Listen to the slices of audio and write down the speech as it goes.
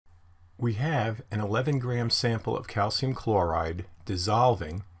We have an 11-gram sample of calcium chloride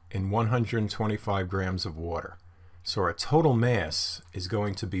dissolving in 125 grams of water. So our total mass is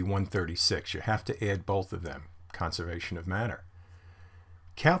going to be 136. You have to add both of them, conservation of matter.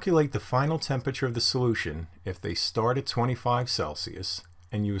 Calculate the final temperature of the solution if they start at 25 Celsius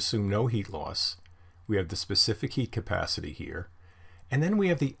and you assume no heat loss. We have the specific heat capacity here. And then we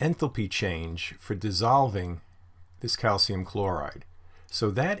have the enthalpy change for dissolving this calcium chloride. So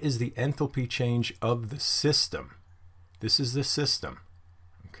that is the enthalpy change of the system. This is the system,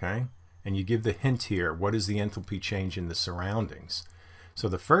 okay? And you give the hint here, what is the enthalpy change in the surroundings? So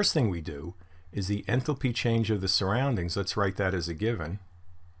the first thing we do is the enthalpy change of the surroundings. Let's write that as a given.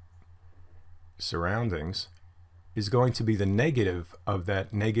 Surroundings is going to be the negative of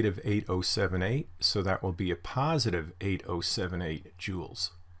that negative 8078, so that will be a positive 8078 joules.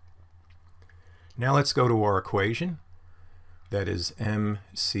 Now let's go to our equation. That is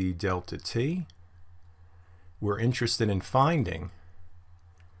mc delta T. We're interested in finding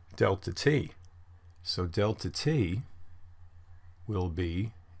delta T. So delta T will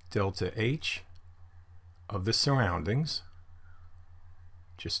be delta H of the surroundings,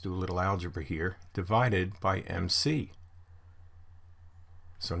 just do a little algebra here, divided by mc.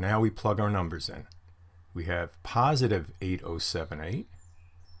 So now we plug our numbers in. We have positive 8078.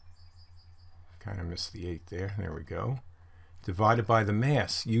 Kind of missed the 8 there. There we go. Divided by the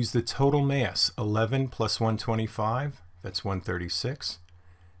mass. Use the total mass. 11 plus 125. That's 136.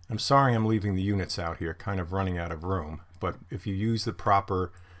 I'm sorry I'm leaving the units out here, kind of running out of room. But if you use the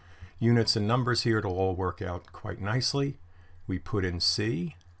proper units and numbers here, it'll all work out quite nicely. We put in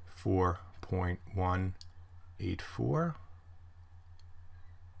C, 4.184.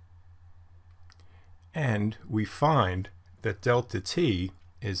 And we find that delta T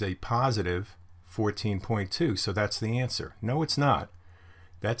is a positive 14.2, so that's the answer. No, it's not.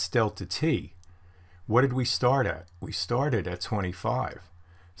 That's delta T. What did we start at? We started at 25.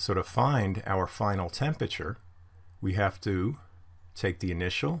 So to find our final temperature, we have to take the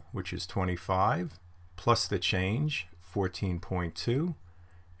initial, which is 25, plus the change, 14.2,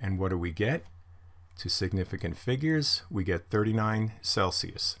 and what do we get? To significant figures, we get 39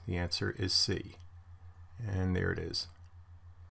 Celsius. The answer is C. And there it is.